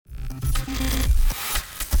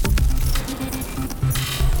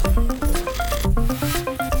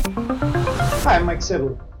Hi, I'm Mike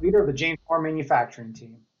Sibley, leader of the James Moore manufacturing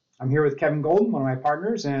team. I'm here with Kevin Golden, one of my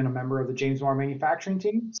partners and a member of the James Moore manufacturing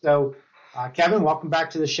team. Kevin, welcome back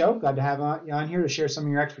to the show. Glad to have you on here to share some of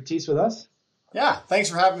your expertise with us. Yeah, thanks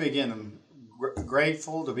for having me again. I'm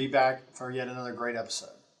grateful to be back for yet another great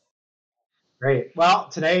episode. Great. Well,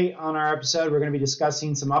 today on our episode, we're going to be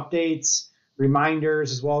discussing some updates,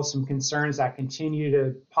 reminders, as well as some concerns that continue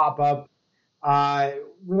to pop up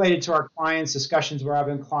related to our clients, discussions we're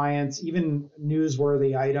having with clients, even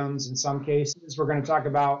newsworthy items in some cases. We're going to talk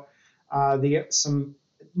about some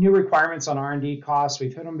new requirements on R&D costs.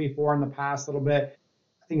 We've hit them before in the past a little bit.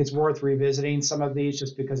 I think it's worth revisiting some of these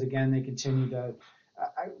just because, again, they continue to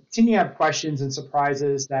have questions and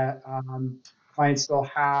surprises that clients still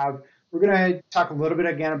have. We're going to talk a little bit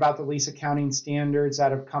again about the lease accounting standards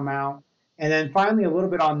that have come out. And then finally, a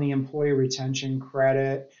little bit on the employee retention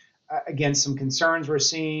credit. Again, some concerns we're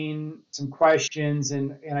seeing, some questions,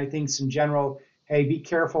 and I think some general, hey, be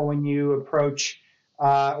careful when you approach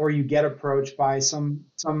or you get approached by some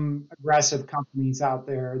aggressive companies out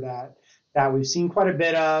there that we've seen quite a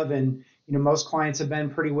bit of. And most clients have been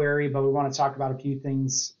pretty wary, but we want to talk about a few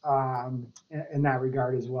things in that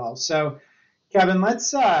regard as well. So, Kevin, let's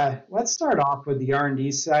start off with the R&D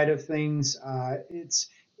side of things.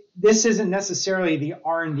 This isn't necessarily the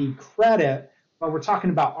R&D credit, but we're talking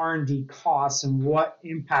about R&D costs and what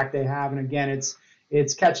impact they have. And again,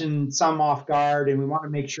 it's catching some off guard, and we want to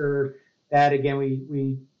make sure that again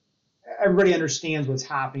we everybody understands what's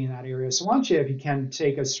happening in that area. So why don't you, if you can,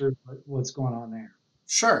 take us through what's going on there?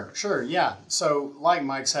 Sure, yeah. So, like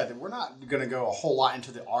Mike said, we're not going to go a whole lot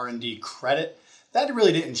into the R&D credit. That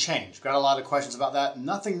really didn't change. Got a lot of questions about that.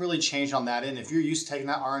 Nothing really changed on that end. If you're used to taking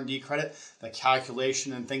that R&D credit, the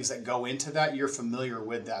calculation and things that go into that, you're familiar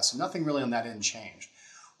with that. So nothing really on that end changed.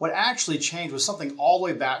 What actually changed was something all the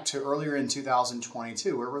way back to earlier in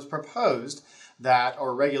 2022, where it was proposed that,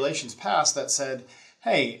 or regulations passed that said,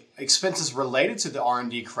 hey, expenses related to the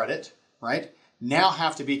R&D credit, right, now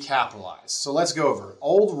have to be capitalized. So let's go over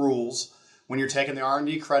old rules when you're taking the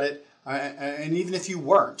R&D credit, and even if you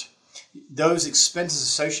weren't, those expenses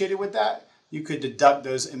associated with that, you could deduct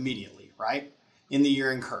those immediately, right, in the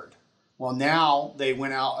year incurred. Well, now they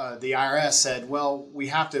went out, the IRS said, well, we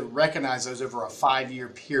have to recognize those over a 5-year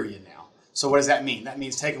period now. So what does that mean? That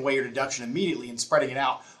means taking away your deduction immediately and spreading it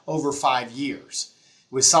out over 5 years.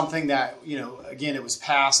 It was something that, again, it was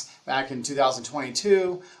passed back in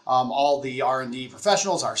 2022. All the R&D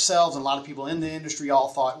professionals, ourselves, and a lot of people in the industry all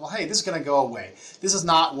thought, well, hey, this is going to go away. This is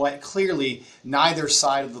not what clearly neither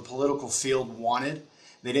side of the political field wanted.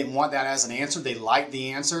 They didn't want that as an answer. They liked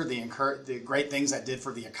the answer, the great things that did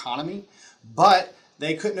for the economy, but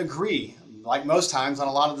they couldn't agree, like most times, on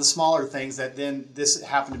a lot of the smaller things that then this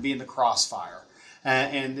happened to be in the crossfire.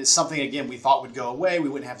 And it's something, again, we thought would go away. We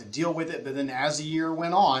wouldn't have to deal with it. But then as the year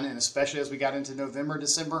went on, and especially as we got into November,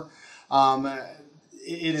 December,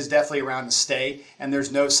 it is definitely around to stay. And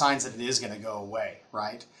there's no signs that it is going to go away,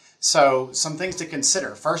 right? So some things to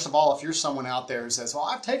consider. First of all, if you're someone out there who says, well,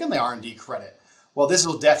 I've taken the R&D credit, well, this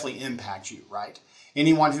will definitely impact you, right?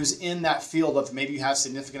 Anyone who's in that field of maybe you have a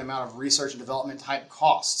significant amount of research and development type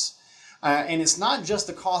costs. And it's not just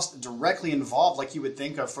the cost directly involved like you would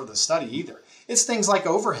think of for the study either. It's things like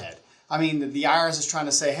overhead. I mean, the IRS is trying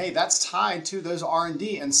to say, hey, that's tied to those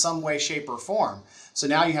R&D in some way, shape, or form. So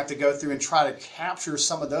now you have to go through and try to capture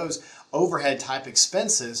some of those overhead type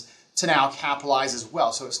expenses to now capitalize as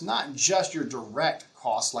well. So it's not just your direct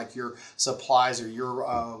costs like your supplies or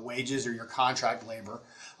your wages or your contract labor,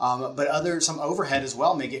 but some overhead as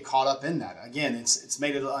well may get caught up in that. Again, it's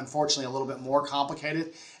made it unfortunately a little bit more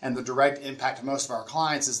complicated, and the direct impact to most of our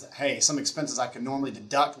clients is that, hey, some expenses I can normally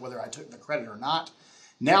deduct whether I took the credit or not.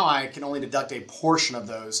 Now I can only deduct a portion of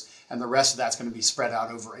those, and the rest of that's going to be spread out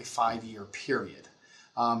over a 5-year period.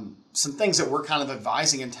 Some things that we're kind of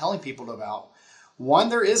advising and telling people about. One,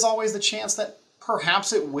 there is always the chance that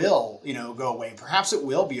perhaps it will, go away. Perhaps it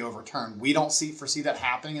will be overturned. We don't foresee that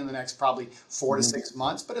happening in the next probably 4 to 6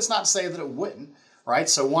 months, but it's not to say that it wouldn't, right?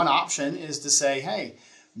 So one option is to say, hey,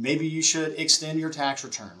 maybe you should extend your tax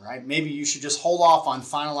return, right? Maybe you should just hold off on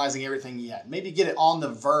finalizing everything yet. Maybe get it on the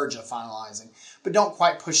verge of finalizing, but don't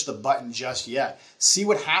quite push the button just yet. See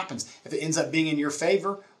what happens. If it ends up being in your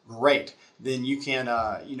favor, great. Then you can,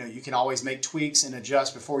 you can always make tweaks and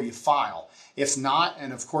adjust before you file. If not,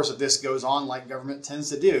 and of course, if this goes on like government tends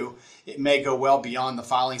to do, it may go well beyond the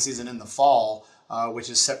filing season in the fall, which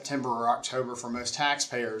is September or October for most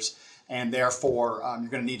taxpayers, and therefore you're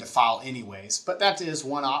going to need to file anyways. But that is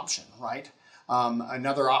one option, right?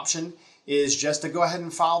 Another option is just to go ahead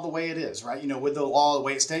and file the way it is, right? With the law the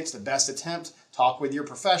way it states, the best attempt, talk with your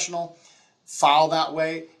professional, file that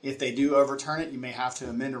way. If they do overturn it, you may have to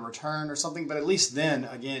amend a return or something, but at least then,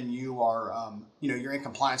 again, you are, you're in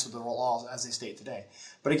compliance with the laws as they state today.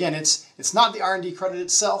 But again, it's not the R&D credit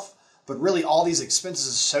itself, but really all these expenses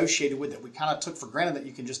associated with it. We kind of took for granted that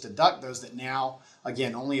you can just deduct those, that now,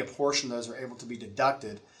 again, only a portion of those are able to be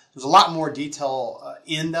deducted. There's a lot more detail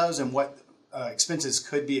in those and what expenses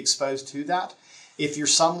could be exposed to that. If you're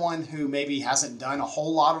someone who maybe hasn't done a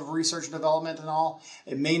whole lot of research and development and all,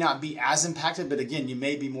 it may not be as impacted, but again, you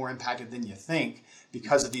may be more impacted than you think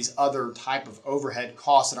because of these other type of overhead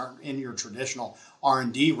costs that aren't in your traditional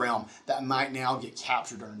R&D realm that might now get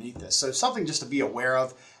captured underneath this. So something just to be aware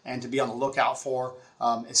of and to be on the lookout for,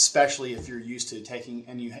 especially if you're used to taking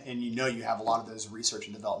and you have a lot of those research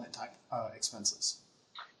and development type expenses.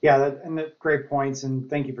 Yeah, great points, and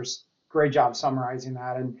thank you for great job summarizing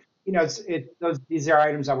that. And these are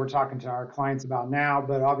items that we're talking to our clients about now,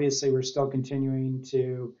 but obviously we're still continuing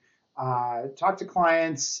to talk to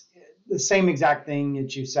clients. The same exact thing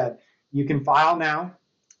that you said. You can file now,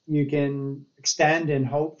 you can extend and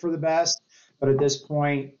hope for the best, but at this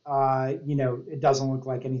point, it doesn't look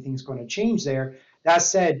like anything's going to change there. That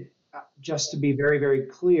said, just to be very, very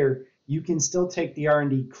clear, you can still take the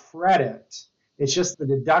R&D credit. It's just the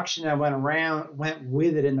deduction that went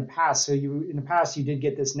with it in the past. So in the past, you did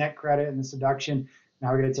get this net credit and this deduction.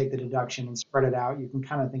 Now we're going to take the deduction and spread it out. You can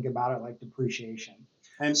kind of think about it like depreciation.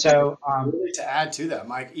 And so really to add to that,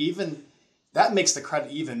 Mike, even that makes the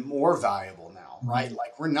credit even more valuable now, right? Mm-hmm.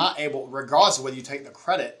 Like we're not able, regardless of whether you take the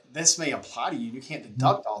credit, this may apply to you. You can't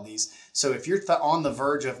deduct all these. So if you're on the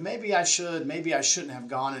verge of maybe I shouldn't have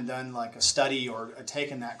gone and done like a study or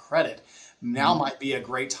taken that credit, now might be a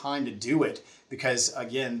great time to do it because,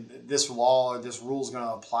 again, this law or this rule is going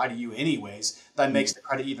to apply to you anyways. That makes the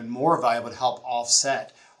credit even more valuable to help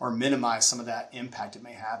offset or minimize some of that impact it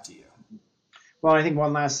may have to you. Well, I think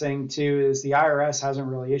one last thing, too, is the IRS hasn't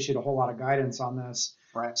really issued a whole lot of guidance on this.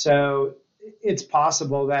 Right. So it's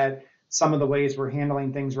possible that some of the ways we're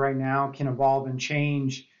handling things right now can evolve and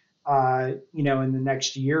change, in the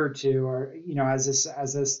next year or two, or,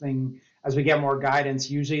 as we get more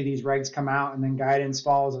guidance. Usually these regs come out and then guidance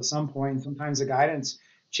follows at some point. Sometimes the guidance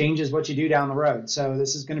changes what you do down the road. So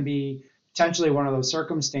this is going to be potentially one of those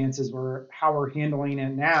circumstances where how we're handling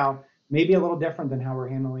it now may be a little different than how we're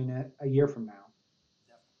handling it a year from now.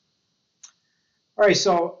 All right,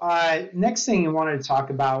 so next thing I wanted to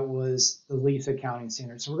talk about was the lease accounting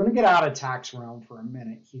standards. So we're going to get out of tax realm for a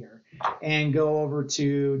minute here and go over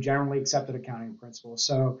to generally accepted accounting principles.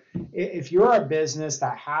 So if you're a business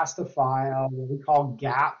that has to file what we call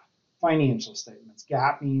GAAP financial statements,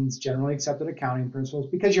 GAAP means generally accepted accounting principles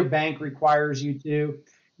because your bank requires you to.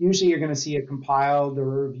 Usually you're going to see a compiled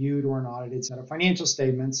or reviewed or an audited set of financial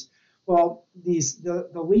statements. Well, the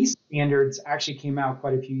lease standards actually came out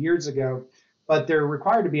quite a few years ago, but they're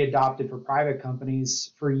required to be adopted for private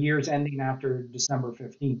companies for years ending after December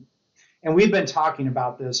 15th. And we've been talking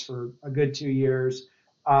about this for a good 2 years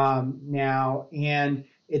now, and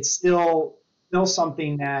it's still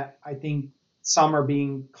something that I think some are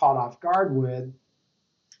being caught off guard with.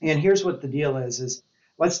 And here's what the deal is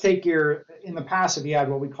let's take in the past, if you had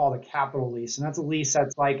what we call the capital lease, and that's a lease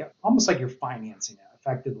that's like almost like you're financing it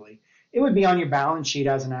effectively. It would be on your balance sheet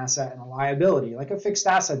as an asset and a liability, like a fixed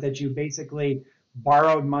asset that you basically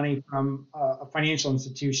borrowed money from a financial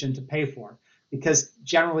institution to pay for. Because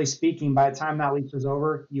generally speaking, by the time that lease was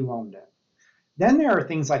over, you owned it. Then there are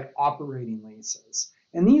things like operating leases.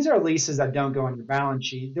 And these are leases that don't go on your balance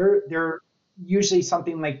sheet. They're usually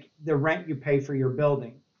something like the rent you pay for your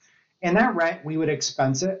building. And that rent, we would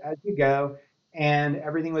expense it as you go. And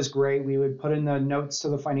everything was great. We would put in the notes to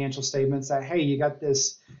the financial statements that, hey, you got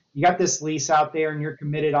this lease out there and you're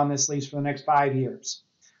committed on this lease for the next 5 years.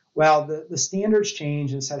 Well, the standards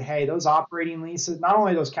changed and said, hey, those operating leases, not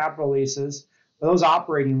only those capital leases, but those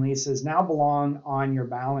operating leases now belong on your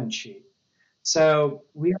balance sheet. So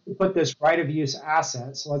we have to put this right of use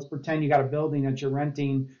asset. So let's pretend you got a building that you're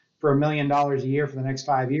renting for $1 million a year for the next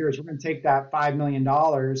 5 years. We're going to take that $5 million,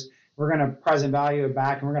 we're going to present value it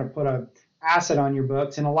back, and we're going to put an asset on your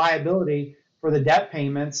books and a liability for the debt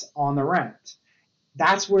payments on the rent.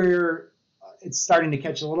 That's where it's starting to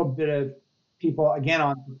catch a little bit of people, again,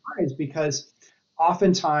 on surprise, because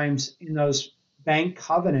oftentimes in those bank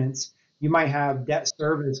covenants, you might have debt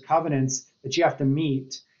service covenants that you have to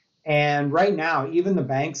meet. And right now, even the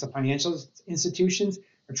banks, the financial institutions,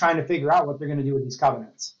 are trying to figure out what they're going to do with these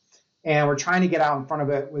covenants. And we're trying to get out in front of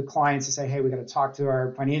it with clients to say, hey, we got to talk to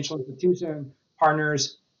our financial institution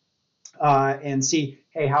partners and see,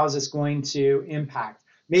 hey, how is this going to impact?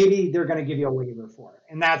 Maybe they're going to give you a waiver for it.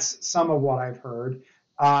 And that's some of what I've heard.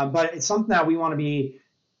 But it's something that we want to be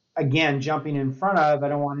again, jumping in front of, I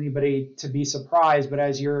don't want anybody to be surprised, but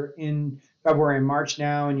as you're in February and March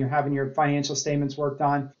now and you're having your financial statements worked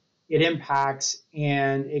on, it impacts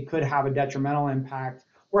and it could have a detrimental impact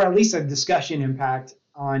or at least a discussion impact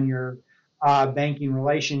on your banking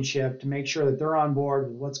relationship to make sure that they're on board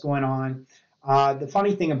with what's going on. The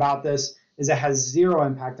funny thing about this is it has zero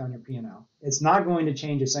impact on your P&L. It's not going to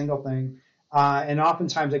change a single thing. And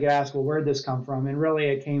oftentimes I get asked, well, where did this come from? And really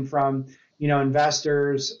it came from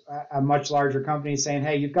investors, a much larger company saying,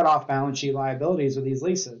 hey, you've got off balance sheet liabilities with these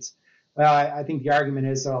leases. Well, I think the argument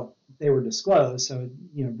is they were disclosed. So,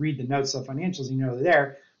 read the notes of the financials, they're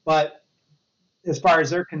there. But as far as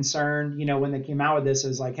they're concerned, when they came out with this,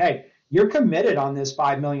 is like, hey, you're committed on this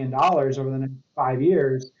 $5 million over the next 5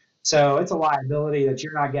 years. So it's a liability that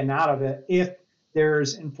you're not getting out of it if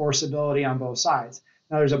there's enforceability on both sides.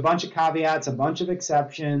 Now, there's a bunch of caveats, a bunch of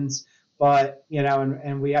exceptions, but,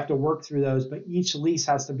 and we have to work through those. But each lease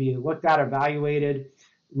has to be looked at, evaluated,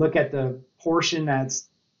 look at the portion that's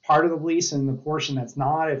part of the lease and the portion that's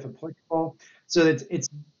not, if applicable. So it's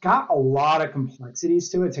got a lot of complexities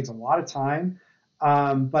to it. It takes a lot of time.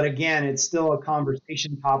 But again, it's still a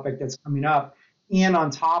conversation topic that's coming up. And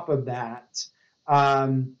on top of that,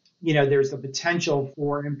 there's the potential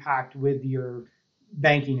for impact with your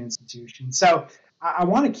banking institution. So I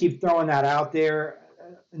want to keep throwing that out there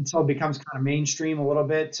until it becomes kind of mainstream a little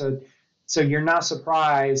bit. So you're not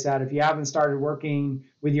surprised that if you haven't started working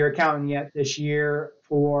with your accountant yet this year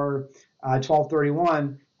for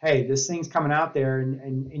 12/31, hey, this thing's coming out there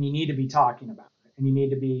and you need to be talking about it and you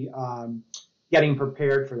need to be getting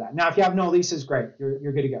prepared for that. Now, if you have no leases, great,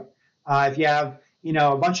 you're good to go. If you have,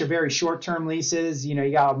 a bunch of very short-term leases,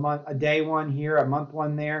 you got a day one here, a month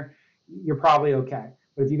one there, you're probably okay.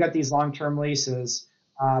 But if you got these long-term leases,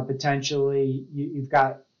 potentially you've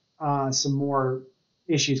got some more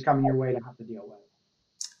issues coming your way to have to deal with.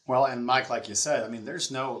 Well, and Mike, like you said,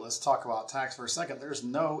 let's talk about tax for a second. There's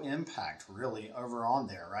no impact really over on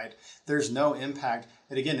there, right? There's no impact.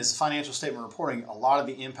 And again, as financial statement reporting, a lot of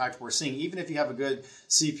the impact we're seeing, even if you have a good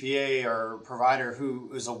CPA or provider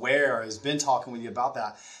who is aware or has been talking with you about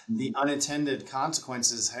that, the unintended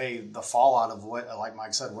consequences, hey, the fallout of what, like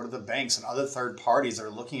Mike said, what are the banks and other third parties that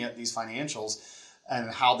are looking at these financials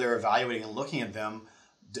and how they're evaluating and looking at them.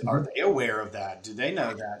 Are they aware of that? Do they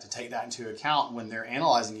know that to take that into account when they're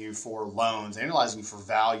analyzing you for loans, analyzing you for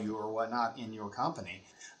value or whatnot in your company?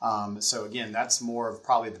 So again, that's more of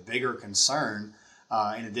probably the bigger concern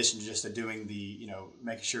in addition to just doing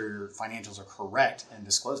making sure your financials are correct and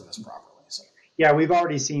disclosing this properly. So. Yeah, we've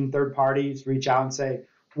already seen third parties reach out and say,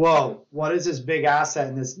 whoa, what is this big asset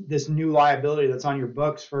and this new liability that's on your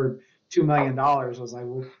books for $2 million? I was like,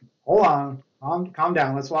 well, hold on, calm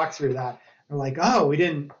down. Let's walk through that. They're like, oh, we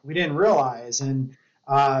didn't realize. And,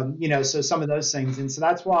 so some of those things. And so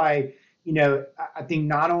that's why, I think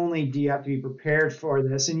not only do you have to be prepared for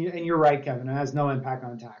this, and you're right, Kevin, it has no impact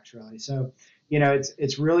on tax really. So,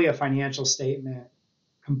 it's really a financial statement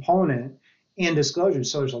component and disclosure.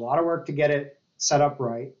 So there's a lot of work to get it set up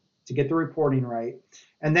right, to get the reporting right.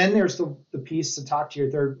 And then there's the piece to talk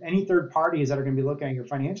to any third parties that are going to be looking at your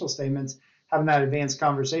financial statements, having that advanced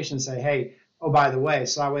conversation and say, hey, oh, by the way,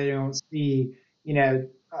 so that way they don't see,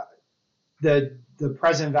 the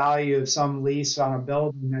present value of some lease on a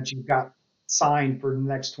building that you've got signed for the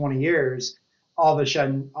next 20 years, all of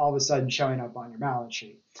a sudden showing up on your balance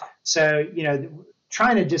sheet. So,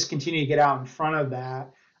 trying to just continue to get out in front of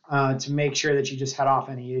that to make sure that you just head off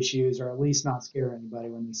any issues or at least not scare anybody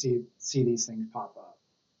when you see these things pop up.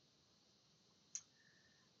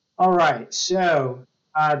 All right, so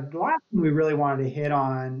the last thing we really wanted to hit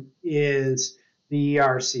on is the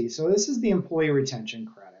ERC. So this is the Employee Retention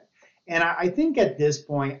Credit. And I think at this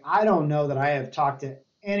point, I don't know that I have talked to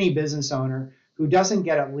any business owner who doesn't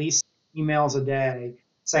get at least emails a day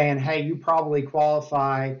saying, hey, you probably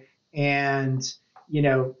qualify and,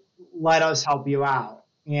 let us help you out.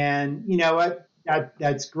 And you know what,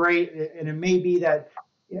 that's great. And it may be that,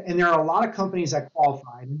 and there are a lot of companies that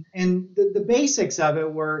qualified. And the basics of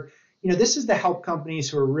it were, this is to help companies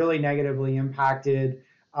who are really negatively impacted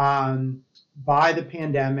by the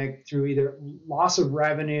pandemic through either loss of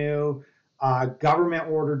revenue, government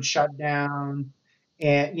ordered shutdown,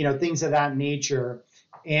 and things of that nature.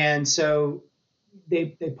 And so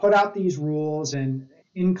they put out these rules and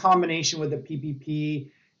in combination with the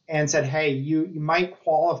PPP and said, hey, you might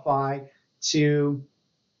qualify to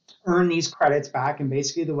earn these credits back. And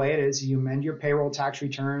basically the way it is, you amend your payroll tax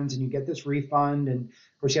returns and you get this refund. And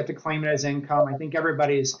of course you have to claim it as income. I think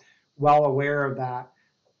everybody's well aware of that.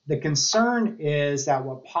 The concern is that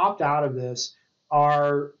what popped out of this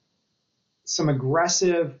are some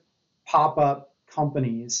aggressive pop-up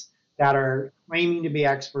companies that are claiming to be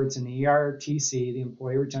experts in the ERTC, the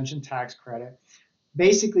Employee Retention Tax Credit,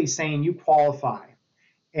 basically saying you qualify.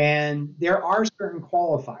 And there are certain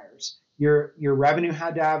qualifiers. Your revenue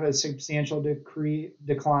had to have a substantial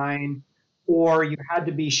decline, or you had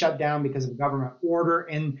to be shut down because of a government order.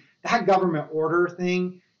 And that government order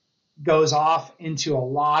thing goes off into a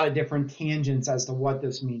lot of different tangents as to what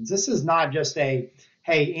this means. This is not just a,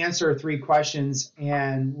 hey, answer 3 questions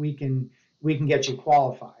and we can get you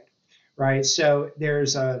qualified, right? So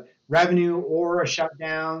there's a revenue or a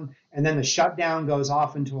shutdown, and then the shutdown goes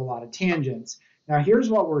off into a lot of tangents. Now, here's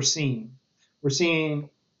what we're seeing. We're seeing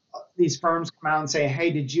these firms come out and say,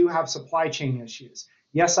 hey, did you have supply chain issues?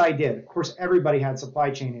 Yes, I did. Of course, everybody had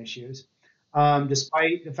supply chain issues,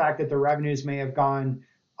 despite the fact that the revenues may have gone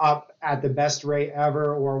up at the best rate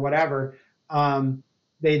ever or whatever.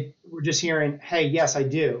 They were just hearing, hey, yes, I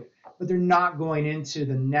do. But they're not going into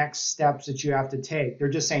the next steps that you have to take. They're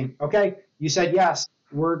just saying, okay, you said yes,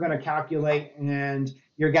 we're going to calculate and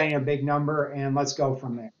you're getting a big number and let's go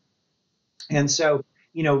from there. And so,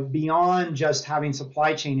 beyond just having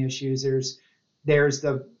supply chain issues, there's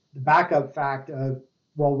the backup fact of,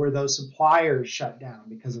 well, were those suppliers shut down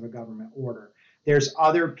because of a government order? There's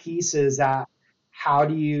other pieces that how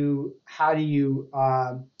did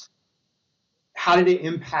it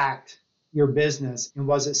impact your business, and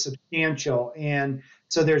was it substantial? And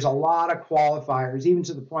so there's a lot of qualifiers, even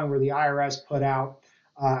to the point where the IRS put out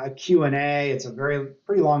a Q&A. It's a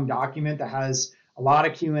pretty long document that has a lot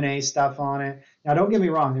of Q&A stuff on it. Now, don't get me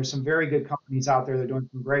wrong. There's some very good companies out there that are doing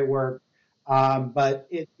some great work, but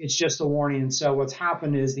it's just a warning. And so what's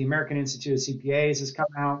happened is the American Institute of CPAs has come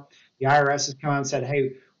out. The IRS has come out and said,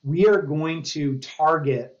 hey, we are going to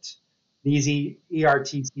target these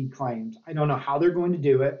ERTC claims. I don't know how they're going to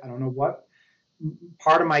do it. I don't know what.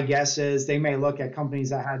 Part of my guess is they may look at companies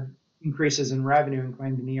that had increases in revenue and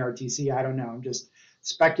claimed an ERTC. I don't know. I'm just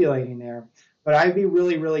speculating there. But I'd be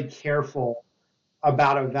really, really careful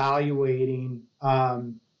about evaluating,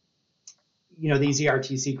 these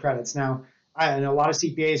ERTC credits. Now, I know a lot of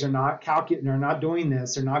CPAs are not doing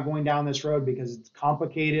this. They're not going down this road because it's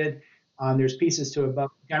complicated. There's pieces to it, but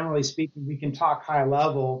generally speaking, we can talk high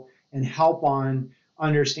level and help on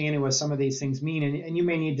understanding what some of these things mean. And you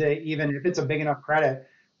may need to, even if it's a big enough credit,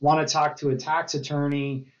 want to talk to a tax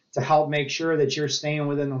attorney to help make sure that you're staying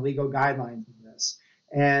within the legal guidelines of this.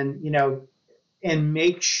 And, and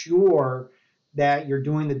make sure that you're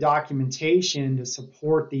doing the documentation to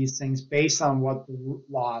support these things based on what the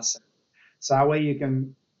law says. So that way you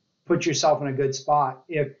can put yourself in a good spot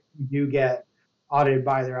if you do get audited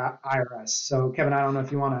by their IRS. So, Kevin, I don't know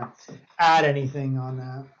if you want to add anything on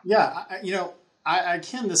that. Yeah, I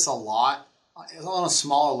akin this a lot on a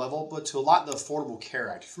smaller level, but to a lot the Affordable Care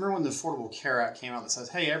Act. If you remember when the Affordable Care Act came out that says,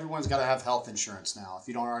 hey, everyone's got to have health insurance now if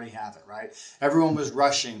you don't already have it, right? Everyone was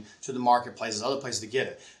rushing to the marketplaces, other places to get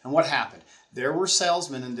it. And what happened? There were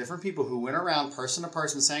salesmen and different people who went around person to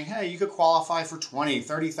person saying, hey, you could qualify for $20,000,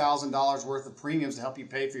 $30,000 worth of premiums to help you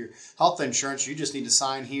pay for your health insurance. You just need to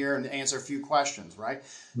sign here and answer a few questions, right?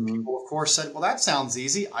 Mm-hmm. People, of course, said, well, that sounds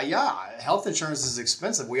easy. Yeah, health insurance is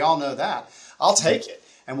expensive. We all know that. I'll take it.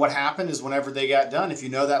 And what happened is whenever they got done, if you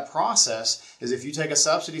know that process, is if you take a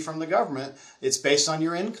subsidy from the government, it's based on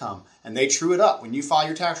your income. And they true it up. When you file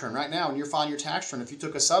your tax return, right now, when you're filing your tax return, if you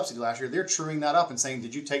took a subsidy last year, they're truing that up and saying,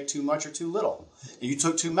 did you take too much or too little? If you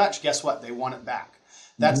took too much, guess what? They want it back.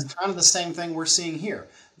 That's kind of the same thing we're seeing here.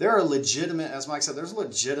 There are legitimate, as Mike said, there's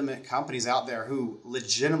legitimate companies out there who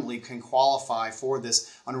legitimately can qualify for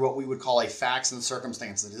this under what we would call a facts and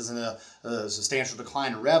circumstances. It isn't a substantial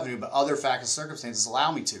decline in revenue, but other facts and circumstances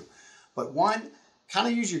allow me to. But one, kind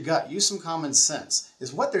of use your gut, use some common sense.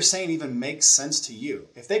 Is what they're saying even makes sense to you?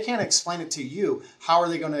 If they can't explain it to you, how are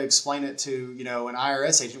they going to explain it to, an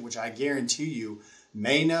IRS agent, which I guarantee you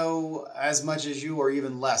may know as much as you or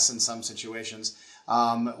even less in some situations.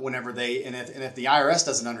 Whenever they, and if the IRS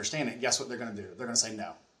doesn't understand it, guess what they're going to do? They're going to say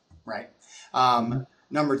no, right?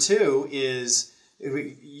 Number two is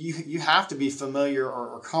you have to be familiar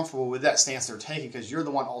or comfortable with that stance they're taking because you're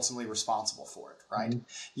the one ultimately responsible for it, right? Mm-hmm.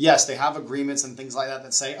 Yes, they have agreements and things like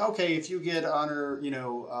that say, okay, if you get under,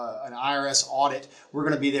 an IRS audit, we're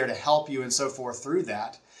going to be there to help you and so forth through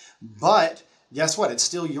that. But guess what? It's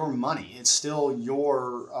still your money. It's still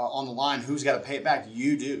your on the line. Who's got to pay it back?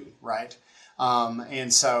 You do, right?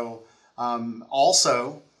 And so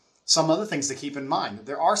also some other things to keep in mind.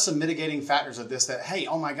 There are some mitigating factors of this that, hey,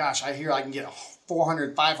 oh my gosh, I hear I can get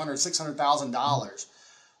 $400,000, $500,000, $600,000.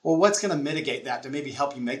 Well, what's going to mitigate that to maybe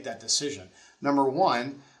help you make that decision? Number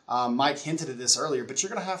one, Mike hinted at this earlier, but you're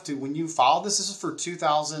going to have to, when you file this is for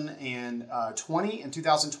 2020 and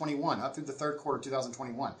 2021, up through the third quarter of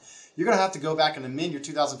 2021, you're going to have to go back and amend your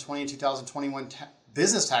 2020 and 2021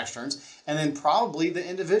 business tax returns, and then probably the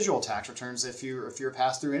individual tax returns if you're a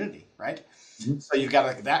pass-through entity, right? Mm-hmm. So you've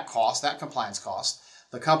got that cost, that compliance cost.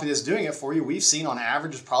 The company that's doing it for you, we've seen on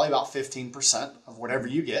average is probably about 15% of whatever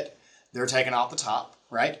you get. They're taking off the top,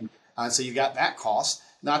 right? So you've got that cost,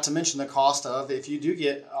 not to mention the cost of if you do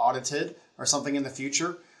get audited or something in the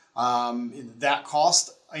future, that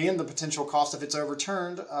cost and the potential cost if it's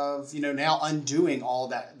overturned of, now undoing all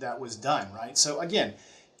that was done, right? So again,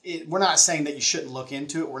 we're not saying that you shouldn't look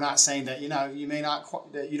into it. We're not saying that, you may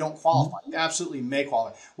not, that you don't qualify. You absolutely may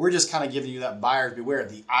qualify. We're just kind of giving you that buyer's beware.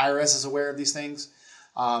 The IRS is aware of these things,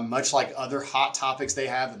 much like other hot topics they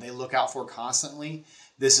have that they look out for constantly.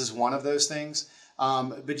 This is one of those things.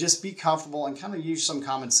 But just be comfortable and kind of use some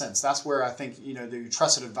common sense. That's where I think, the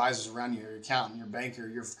trusted advisors around you, your accountant, your banker,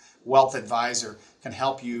 your wealth advisor can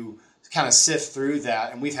help you kind of sift through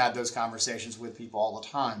that. And we've had those conversations with people all the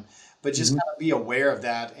time. But just kind of be aware of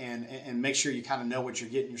that and make sure you kind of know what you're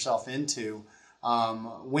getting yourself into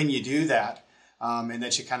when you do that, and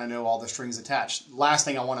that you kind of know all the strings attached. Last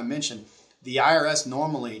thing I want to mention, the IRS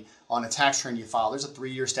normally on a tax return you file, there's a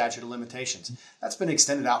 3-year statute of limitations. That's been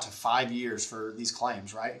extended out to 5 years for these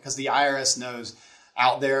claims, right? Because the IRS knows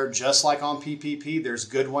out there, just like on PPP, there's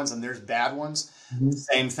good ones and there's bad ones. Mm-hmm.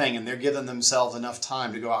 Same thing, and they're giving themselves enough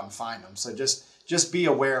time to go out and find them. So just be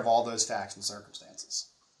aware of all those facts and circumstances.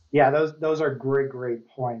 Yeah, those are great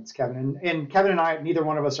points, Kevin. And Kevin and I, neither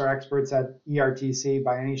one of us are experts at ERTC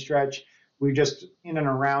by any stretch. We're just in and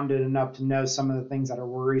around it enough to know some of the things that are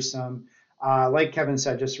worrisome. Like Kevin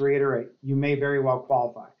said, just to reiterate, you may very well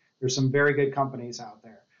qualify. There's some very good companies out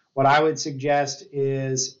there. What I would suggest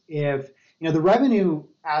is if, the revenue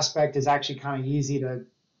aspect is actually kind of easy to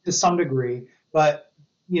some degree, but,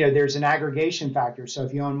 there's an aggregation factor. So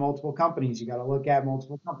if you own multiple companies, you got to look at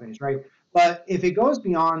multiple companies, right? But if it goes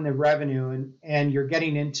beyond the revenue and you're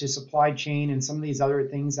getting into supply chain and some of these other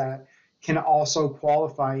things that can also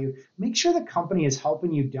qualify you, make sure the company is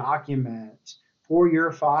helping you document for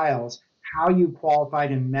your files how you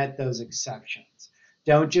qualified and met those exceptions.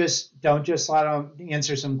 Don't just let them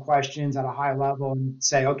answer some questions at a high level and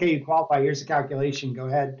say, okay, you qualify, here's the calculation, go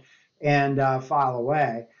ahead and file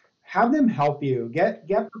away. Have them help you. Get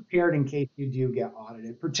prepared in case you do get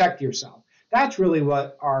audited. Protect yourself. That's really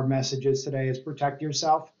what our message is today, is protect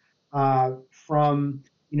yourself from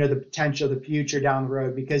the potential, the future down the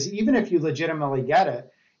road. Because even if you legitimately get it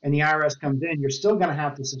and the IRS comes in, you're still going to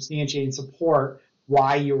have to substantiate and support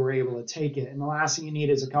why you were able to take it. And the last thing you need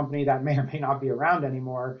is a company that may or may not be around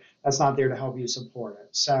anymore that's not there to help you support it.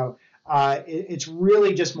 So it's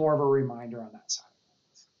really just more of a reminder on that side.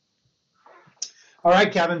 All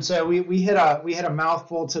right, Kevin. So we hit a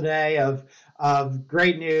mouthful today of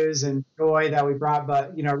great news and joy that we brought,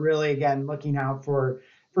 but really again looking out for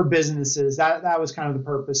businesses. That was kind of the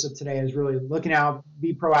purpose of today, is really looking out,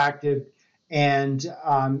 be proactive, and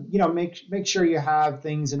make sure you have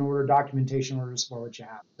things in order, documentation in order to support what you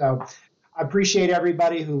have. So I appreciate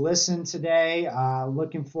everybody who listened today.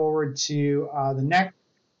 Looking forward to the next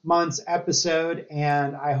month's episode,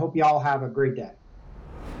 and I hope you all have a great day.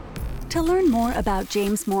 To learn more about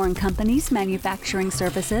James Moore & Company's manufacturing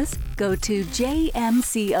services, go to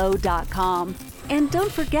jmco.com. And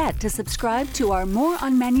don't forget to subscribe to our More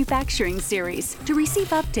on Manufacturing series to receive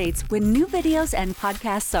updates when new videos and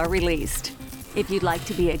podcasts are released. If you'd like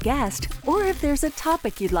to be a guest, or if there's a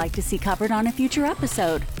topic you'd like to see covered on a future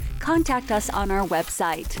episode, contact us on our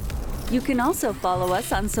website. You can also follow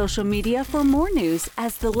us on social media for more news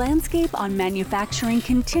as the landscape on manufacturing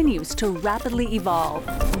continues to rapidly evolve.